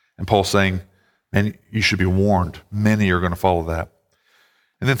 And Paul's saying, and you should be warned. Many are going to follow that.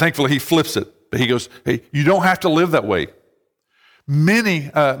 And then thankfully he flips it. He goes, hey, you don't have to live that way.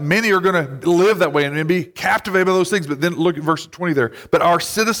 Many are going to live that way and be captivated by those things. But then look at verse 20 there. But our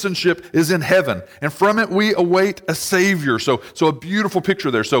citizenship is in heaven, and from it we await a Savior. So a beautiful picture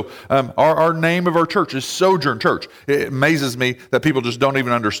there. So our name of our church is Sojourn Church. It amazes me that people just don't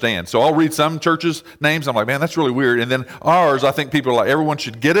even understand. So I'll read some churches' names. I'm like, man, that's really weird. And then ours, I think people are like, everyone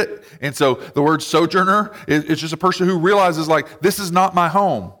should get it. And so the word sojourner, it's just a person who realizes like, this is not my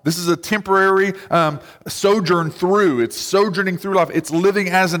home. This is a temporary sojourn through. It's sojourning through life. It's living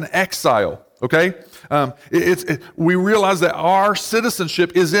as an exile, okay? We realize that our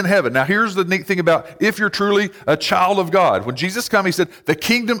citizenship is in heaven. Now, here's the neat thing about if you're truly a child of God. When Jesus came, he said, the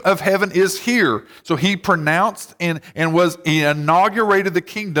kingdom of heaven is here. So he pronounced he inaugurated the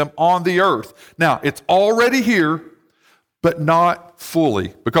kingdom on the earth. Now, it's already here, but not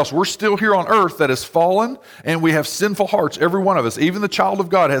fully, because we're still here on earth that is fallen and we have sinful hearts. Every one of us, even the child of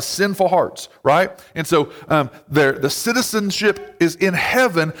God, has sinful hearts, right? And so the citizenship is in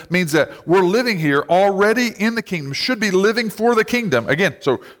heaven means that we're living here already in the kingdom, should be living for the kingdom. Again,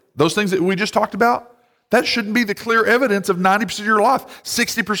 so those things that we just talked about, that shouldn't be the clear evidence of 90% of your life,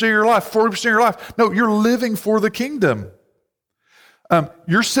 60% of your life, 40% of your life. No, you're living for the kingdom.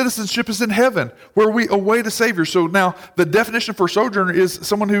 Your citizenship is in heaven, where we await a Savior. So now the definition for sojourner is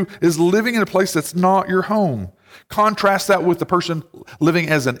someone who is living in a place that's not your home. Contrast that with the person living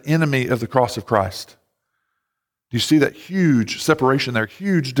as an enemy of the cross of Christ. Do you see that huge separation there,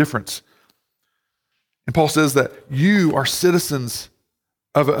 huge difference? And Paul says that you are citizens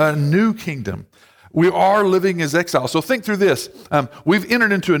of a new kingdom. We are living as exiles. So think through this. We've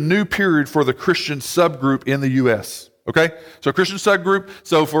entered into a new period for the Christian subgroup in the U.S., okay? So Christian subgroup,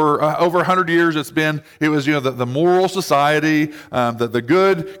 so for over 100 years it was the moral society, the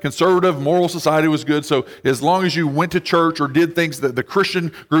good conservative moral society was good. So as long as you went to church or did things that the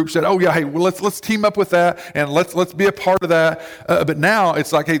Christian group said, oh yeah, hey, well, let's team up with that and let's be a part of that. But now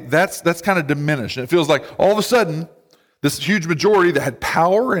it's like, hey, that's kind of diminished. And it feels like all of a sudden this huge majority that had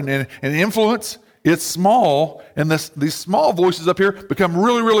power and influence, it's small, and these small voices up here become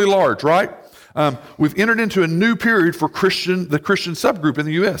really, really large, right? We've entered into a new period for the Christian subgroup in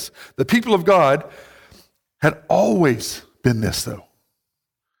the U.S. The people of God had always been this, though.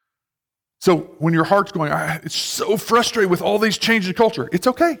 So when your heart's going, it's so frustrated with all these changes in culture, it's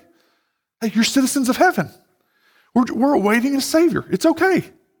okay. Hey, you're citizens of heaven. We're awaiting a Savior. It's okay.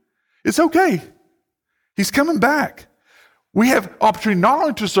 It's okay. He's coming back. We have opportunity not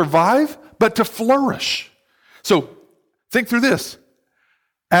only to survive, but to flourish. So think through this.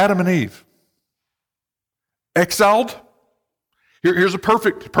 Adam and Eve. Exiled. Here's a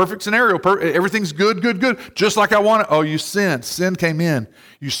perfect scenario. Everything's good. Just like I want it. Oh, you sinned. Sin came in.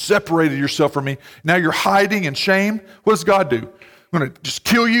 You separated yourself from me. Now you're hiding in shame. What does God do? I'm going to just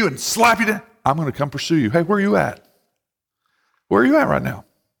kill you and slap you down. I'm going to come pursue you. Hey, where are you at? Where are you at right now?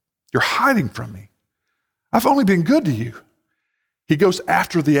 You're hiding from me. I've only been good to you. He goes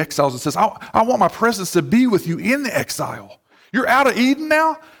after the exiles and says, I want my presence to be with you in the exile. You're out of Eden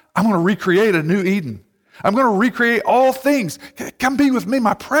now? I'm going to recreate a new Eden. I'm going to recreate all things. Come be with me.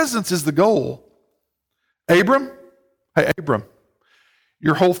 My presence is the goal. Abram,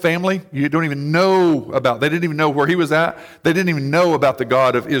 your whole family, you don't even know about. They didn't even know where he was at. They didn't even know about the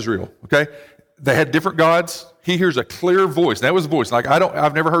God of Israel, okay? they had different gods. He hears a clear voice. That was a voice. Like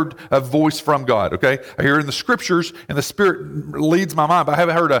I've never heard a voice from God, okay? I hear it in the scriptures and the Spirit leads my mind, but I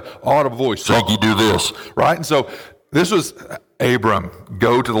haven't heard an audible voice. So you do this, right? And so this was, Abram,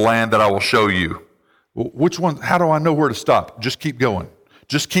 go to the land that I will show you. Well, which one? How do I know where to stop? Just keep going.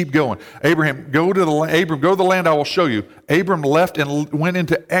 Just keep going. Abram, go to the land I will show you. Abram left and went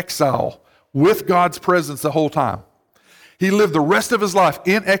into exile with God's presence the whole time. He lived the rest of his life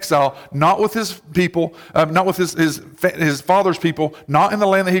in exile, not with his people, not with his father's people, not in the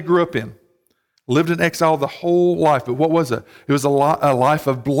land that he grew up in. Lived in exile the whole life. But what was it? It was a life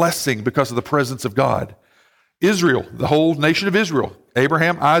of blessing because of the presence of God. Israel, the whole nation of Israel,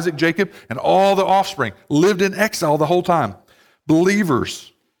 Abraham, Isaac, Jacob, and all the offspring lived in exile the whole time.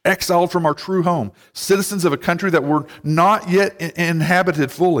 Believers, exiled from our true home, citizens of a country that were not yet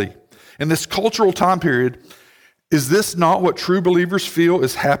inhabited fully. In this cultural time period, is this not what true believers feel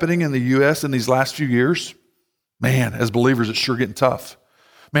is happening in the U.S. in these last few years? Man, as believers, it's sure getting tough.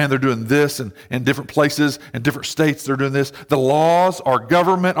 Man, they're doing this in different places, in different states, they're doing this. The laws, our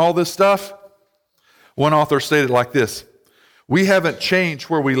government, all this stuff. One author stated it like this: we haven't changed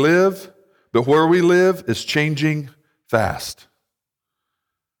where we live, but where we live is changing fast.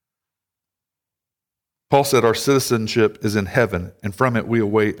 Paul said our citizenship is in heaven, and from it we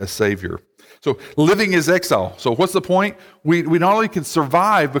await a Savior. So living is exile. So what's the point? We not only can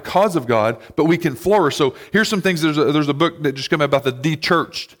survive because of God, but we can flourish. So here's some things. There's a book that just came out about the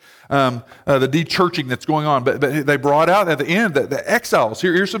de-churched, the de-churching that's going on. But they brought out at the end that the exiles.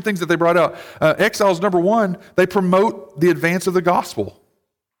 Here's some things that they brought out. Exiles, number one, they promote the advance of the gospel.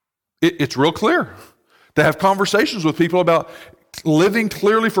 It's real clear. They have conversations with people about living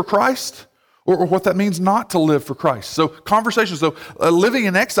clearly for Christ, or what that means not to live for Christ. So conversations. So living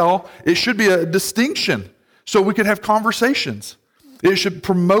in exile, it should be a distinction so we could have conversations. It should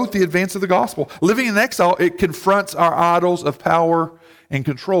promote the advance of the gospel. Living in exile, it confronts our idols of power and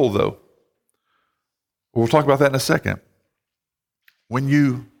control, though. We'll talk about that in a second. When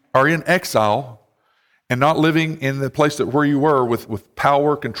you are in exile and not living in the place where you were with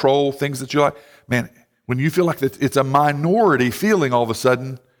power, control, things that you like, man, when you feel like it's a minority feeling all of a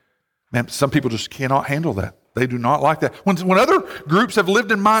sudden, man, some people just cannot handle that. They do not like that. When other groups have lived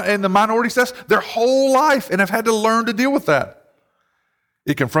in the minority status their whole life and have had to learn to deal with that,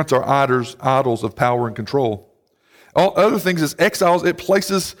 it confronts our idols of power and control. All other things is exiles. It puts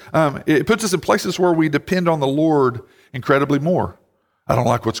us in places where we depend on the Lord incredibly more. I don't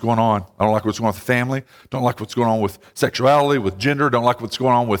like what's going on. I don't like what's going on with family. Don't like what's going on with sexuality, with gender. Don't like what's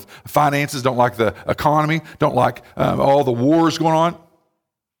going on with finances. Don't like the economy. Don't like all the wars going on.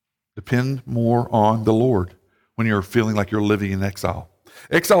 Depend more on the Lord when you're feeling like you're living in exile.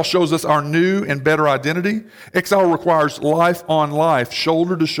 Exile shows us our new and better identity. Exile requires life on life,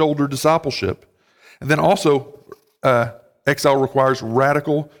 shoulder to shoulder discipleship. And then also, exile requires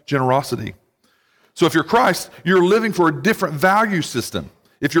radical generosity. So if you're Christ, you're living for a different value system.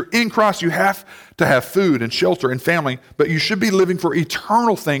 If you're in Christ, you have to have food and shelter and family, but you should be living for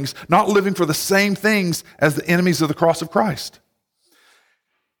eternal things, not living for the same things as the enemies of the cross of Christ.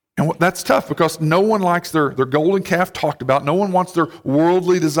 And that's tough because no one likes their golden calf talked about. No one wants their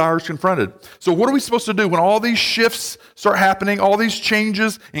worldly desires confronted. So what are we supposed to do when all these shifts start happening, all these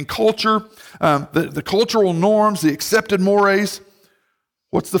changes in culture, the cultural norms, the accepted mores?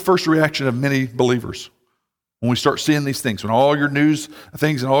 What's the first reaction of many believers when we start seeing these things? When all your news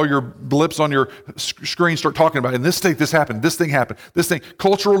things and all your blips on your screen start talking about, in this state this happened, this thing,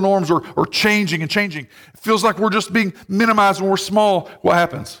 cultural norms are changing and changing. It feels like we're just being minimized when we're small. What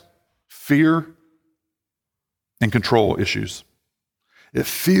happens? Fear and control issues. It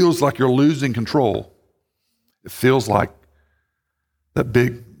feels like you're losing control. It feels like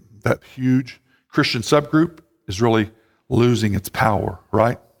that huge Christian subgroup is really losing its power,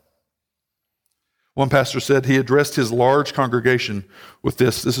 right? One pastor said he addressed his large congregation with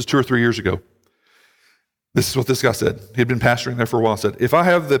this. This is 2 or 3 years ago. This is what this guy said. He had been pastoring there for a while and said, if I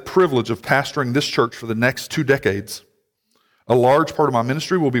have the privilege of pastoring this church for the next 2 decades, a large part of my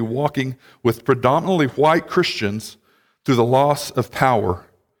ministry will be walking with predominantly white Christians through the loss of power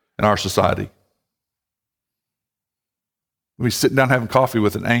in our society. We'll be sitting down having coffee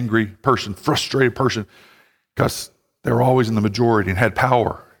with an angry person, frustrated person, because they were always in the majority and had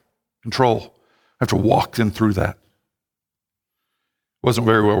power, control. I have to walk them through that. It wasn't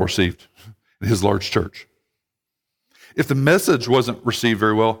very well received in his large church. If the message wasn't received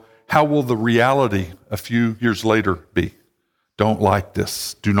very well, how will the reality a few years later be? Don't like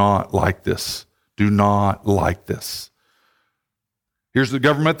this. Do not like this. Do not like this. Here's the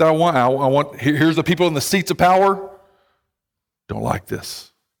government that I want. Here's the people in the seats of power. Don't like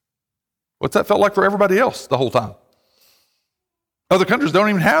this. What's that felt like for everybody else the whole time? Other countries don't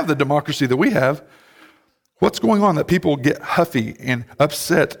even have the democracy that we have. What's going on that people get huffy and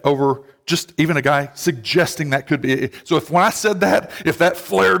upset over just even a guy suggesting that could be? So when I said that, if that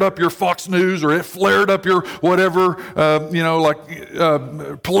flared up your Fox News or it flared up your whatever,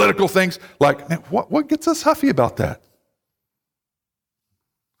 political things, like, man, what gets us huffy about that?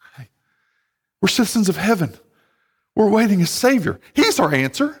 Hey, we're citizens of heaven. We're awaiting a Savior. He's our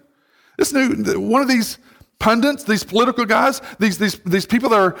answer. One of these pundits, these political guys, these people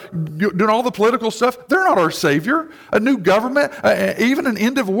that are doing all the political stuff, they're not our Savior. A new government, even an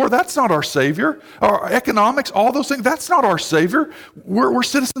end of war, that's not our Savior. Our economics, all those things, that's not our Savior. We're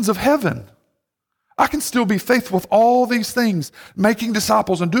citizens of heaven. I can still be faithful with all these things, making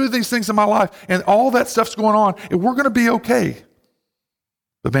disciples and doing these things in my life, and all that stuff's going on, and we're going to be okay.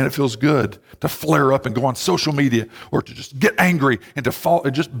 But man, it feels good to flare up and go on social media or to just get angry and to fall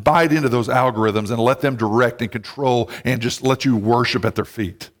and just bite into those algorithms and let them direct and control and just let you worship at their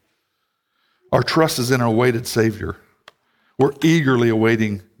feet. Our trust is in an awaited Savior. We're eagerly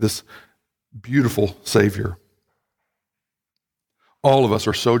awaiting this beautiful Savior. All of us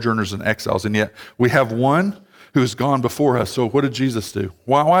are sojourners and exiles, and yet we have one who's gone before us. So what did Jesus do?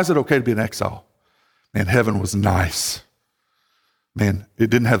 Why is it okay to be an exile? Man, heaven was nice. Man, it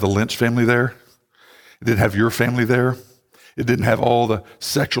didn't have the Lynch family there. It didn't have your family there. It didn't have all the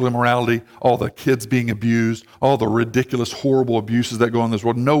sexual immorality, all the kids being abused, all the ridiculous, horrible abuses that go on in this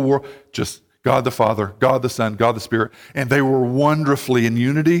world. No war, just God the Father, God the Son, God the Spirit. And they were wonderfully in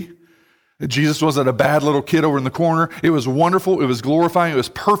unity. Jesus wasn't a bad little kid over in the corner. It was wonderful. It was glorifying. It was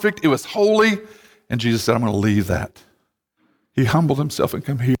perfect. It was holy. And Jesus said, I'm going to leave that. He humbled himself and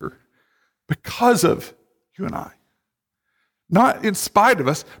come here because of you and I. Not in spite of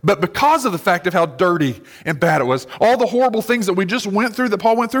us, but because of the fact of how dirty and bad it was. All the horrible things that we just went through, that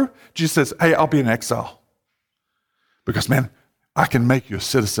Paul went through, Jesus says, hey, I'll be an exile. Because, man, I can make you a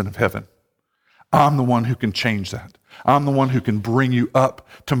citizen of heaven. I'm the one who can change that. I'm the one who can bring you up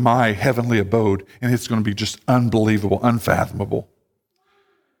to my heavenly abode, and it's going to be just unbelievable, unfathomable.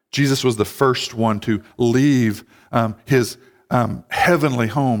 Jesus was the first one to leave his heavenly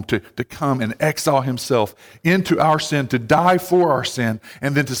home, to come and exile himself into our sin, to die for our sin,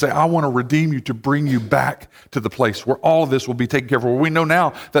 and then to say, I want to redeem you, to bring you back to the place where all of this will be taken care of. Where we know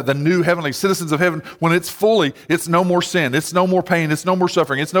now that the new heavenly citizens of heaven, when it's fully, it's no more sin, it's no more pain, it's no more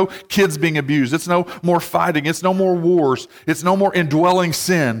suffering, it's no kids being abused, it's no more fighting, it's no more wars, it's no more indwelling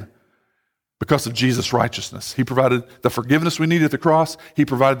sin. Because of Jesus' righteousness. He provided the forgiveness we need at the cross. He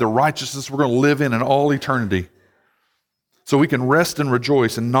provided the righteousness we're going to live in all eternity. So we can rest and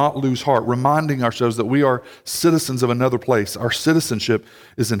rejoice and not lose heart, reminding ourselves that we are citizens of another place. Our citizenship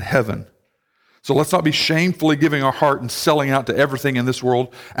is in heaven. So let's not be shamefully giving our heart and selling out to everything in this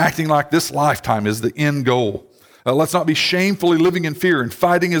world, acting like this lifetime is the end goal. Let's not be shamefully living in fear and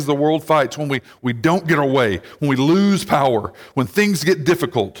fighting as the world fights when we don't get our way, when we lose power, when things get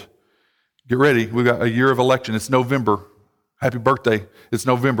difficult. Get ready. We've got a year of election. It's November. Happy birthday. It's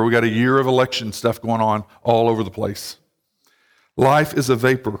November. We got a year of election stuff going on all over the place. Life is a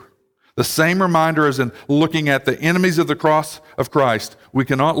vapor. The same reminder as in looking at the enemies of the cross of Christ. We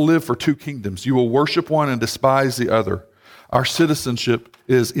cannot live for two kingdoms. You will worship one and despise the other. Our citizenship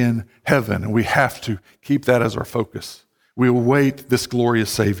is in heaven, and we have to keep that as our focus. We await this glorious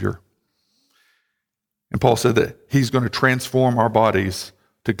Savior. And Paul said that he's going to transform our bodies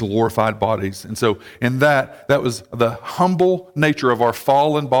to glorified bodies. And so in that was the humble nature of our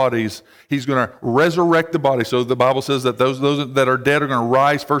fallen bodies. He's going to resurrect the body. So the Bible says that those that are dead are going to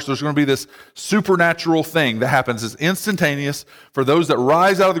rise first. There's going to be this supernatural thing that happens. It's instantaneous. For those that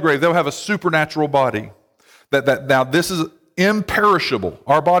rise out of the grave, they'll have a supernatural body. That now this is imperishable.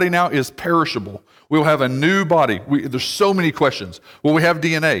 Our body now is perishable. We'll have a new body. There's so many questions. Will we have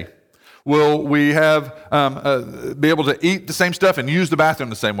DNA? Will we have be able to eat the same stuff and use the bathroom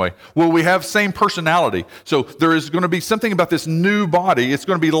the same way? Will we have same personality? So there is going to be something about this new body. It's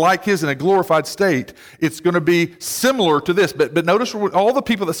going to be like his in a glorified state. It's going to be similar to this. But notice all the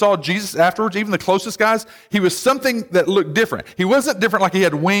people that saw Jesus afterwards, even the closest guys, he was something that looked different. He wasn't different like he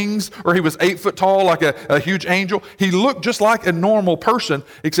had wings or he was 8 foot tall like a huge angel. He looked just like a normal person,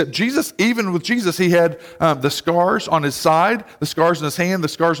 except Jesus, even with Jesus, he had the scars on his side, the scars in his hand, the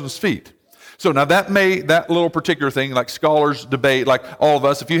scars on his feet. So now that little particular thing, like scholars debate, like all of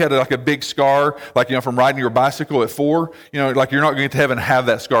us, if you had like a big scar, like, from riding your bicycle at 4, like you're not going to get to heaven and have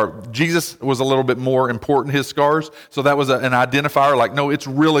that scar. Jesus was a little bit more important, his scars. So that was an identifier, like, no, it's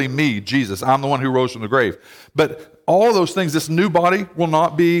really me, Jesus. I'm the one who rose from the grave. But all those things, this new body will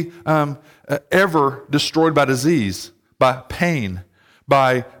not be ever destroyed by disease, by pain,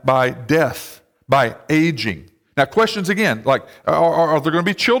 by death, by aging. Now, questions again, like, are there going to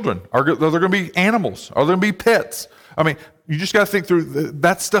be children? Are there going to be animals? Are there going to be pets? I mean, you just got to think through,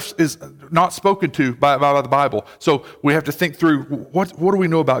 that stuff is not spoken to by the Bible. So we have to think through, what do we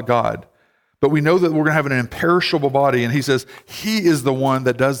know about God? But we know that we're going to have an imperishable body, and he says he is the one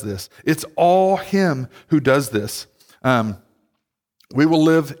that does this. It's all him who does this. We will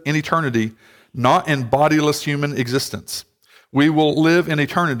live in eternity, not in bodiless human existence. We will live in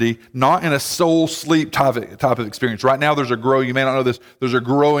eternity, not in a soul sleep type of experience. Right now, you may not know this, there's a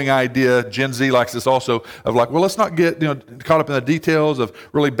growing idea, Gen Z likes this also, of like, well, let's not get caught up in the details of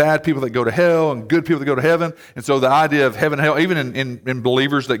really bad people that go to hell and good people that go to heaven. And so the idea of heaven and hell, even in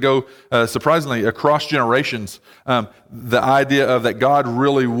believers that go surprisingly across generations, the idea of that God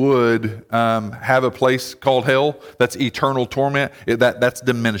really would have a place called hell that's eternal torment, that's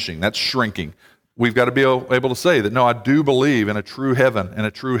diminishing, that's shrinking. We've got to be able to say that, no, I do believe in a true heaven and a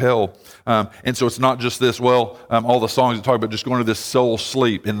true hell. And so it's not just this, all the songs that talk about just going to this soul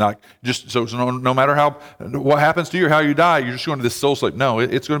sleep. And like, so no matter what happens to you or how you die, you're just going to this soul sleep. No,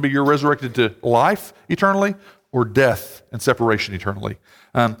 it's going to be you're resurrected to life eternally or death and separation eternally.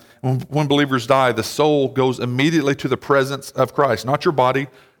 When believers die, the soul goes immediately to the presence of Christ, not your body,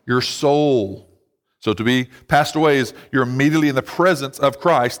 your soul. So to be passed away is you're immediately in the presence of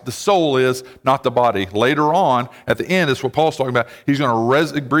Christ. The soul is, not the body. Later on, at the end, is what Paul's talking about. He's going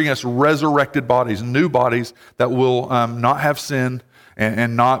to bring us resurrected bodies, new bodies that will not have sin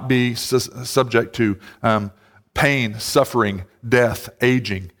and not be subject to pain, suffering, death,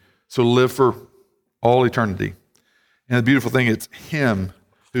 aging. So live for all eternity. And the beautiful thing, it's him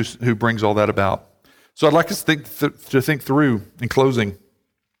who brings all that about. So I'd like us to think through, in closing,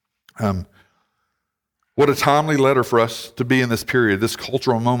 what a timely letter for us to be in this period, this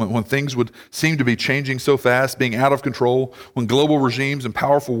cultural moment when things would seem to be changing so fast, being out of control, when global regimes and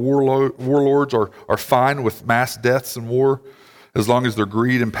powerful warlords are fine with mass deaths and war, as long as their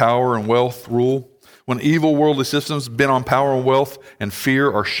greed and power and wealth rule. When evil worldly systems bent on power and wealth and fear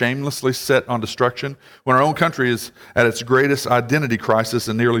are shamelessly set on destruction. When our own country is at its greatest identity crisis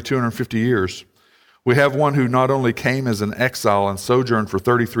in nearly 250 years. We have one who not only came as an exile and sojourned for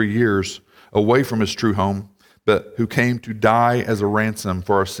 33 years, away from his true home, but who came to die as a ransom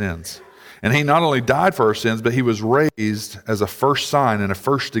for our sins. And he not only died for our sins, but he was raised as a first sign and a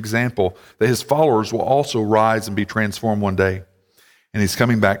first example that his followers will also rise and be transformed one day. And he's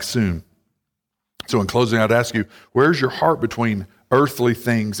coming back soon. So in closing, I'd ask you, where's your heart between earthly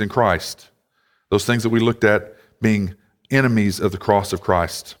things and Christ? Those things that we looked at being enemies of the cross of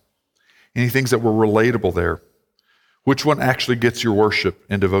Christ. Any things that were relatable there? Which one actually gets your worship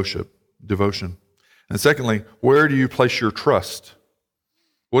and devotion? And secondly, where do you place your trust?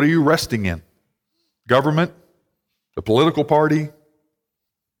 What are you resting in? Government, the political party,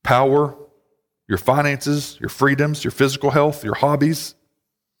 power, your finances, your freedoms, your physical health, your hobbies?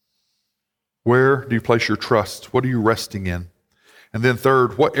 Where do you place your trust? What are you resting in? And then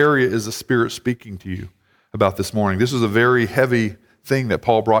third, what area is the Spirit speaking to you about this morning? This is a very heavy thing that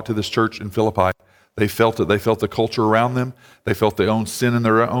Paul brought to this church in Philippi. They felt it. They felt the culture around them. They felt their own sin in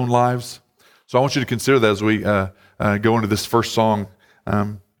their own lives. So I want you to consider that as we go into this first song.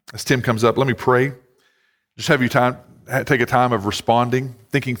 As Tim comes up, let me pray. Just take a time of responding,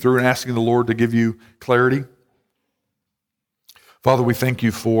 thinking through and asking the Lord to give you clarity. Father, we thank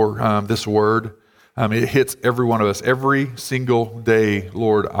you for this word. It hits every one of us. Every single day,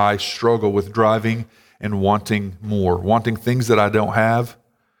 Lord, I struggle with driving and wanting more, wanting things that I don't have,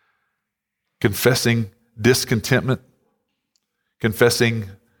 confessing discontentment, confessing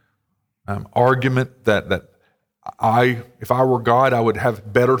argument that if I were God, I would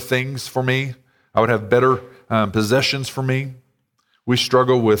have better things for me. I would have better possessions for me. We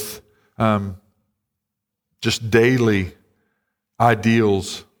struggle with just daily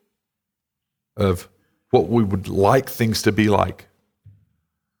ideals of what we would like things to be like.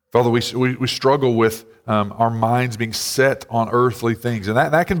 Father, we struggle with our minds being set on earthly things. And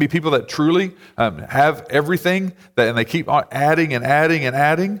that can be people that truly have everything, and they keep on adding and adding and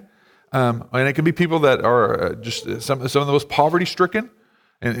adding. And it can be people that are just some of the most poverty-stricken,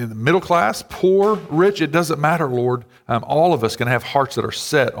 and in the middle class, poor, rich, it doesn't matter, Lord. All of us can have hearts that are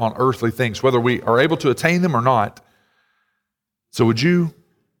set on earthly things, whether we are able to attain them or not. So would you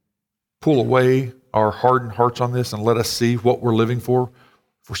pull away our hardened hearts on this and let us see what we're living for?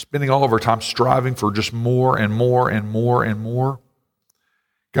 If we're spending all of our time striving for just more and more and more and more.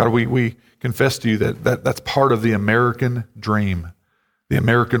 God, we confess to you that's part of the American dream, the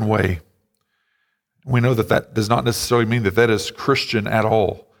American way. We know that does not necessarily mean that is Christian at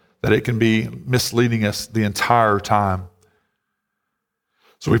all, that it can be misleading us the entire time.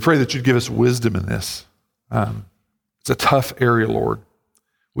 So we pray that you'd give us wisdom in this. It's a tough area, Lord.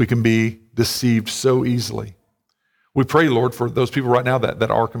 We can be deceived so easily. We pray, Lord, for those people right now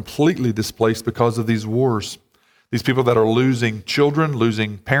that are completely displaced because of these wars. These people that are losing children,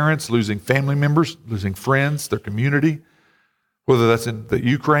 losing parents, losing family members, losing friends, their community, whether that's in the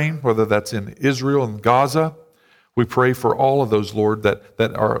Ukraine, whether that's in Israel and Gaza. We pray for all of those, Lord,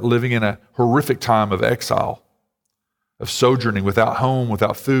 that are living in a horrific time of exile, of sojourning without home,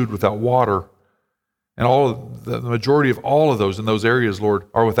 without food, without water. And the majority of all of those in those areas, Lord,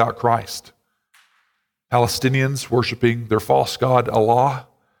 are without Christ. Palestinians worshiping their false god Allah,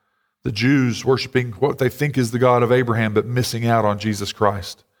 the Jews worshiping what they think is the God of Abraham, but missing out on Jesus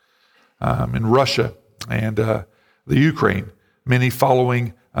Christ. In Russia and the Ukraine, many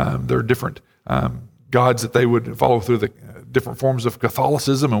following their different gods that they would follow through the different forms of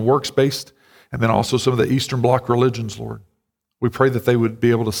Catholicism and works-based, and then also some of the Eastern Bloc religions, Lord. We pray that they would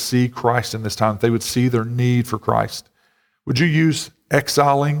be able to see Christ in this time, that they would see their need for Christ. Would you use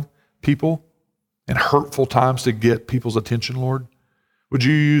exiling people in hurtful times to get people's attention, Lord? Would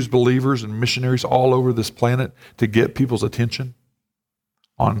you use believers and missionaries all over this planet to get people's attention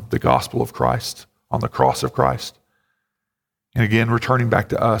on the gospel of Christ, on the cross of Christ? And again, returning back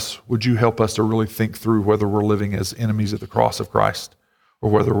to us, would you help us to really think through whether we're living as enemies of the cross of Christ or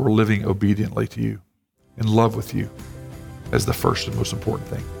whether we're living obediently to you, in love with you, as the first and most important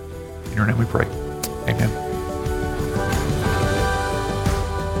thing. In your name we pray. Amen.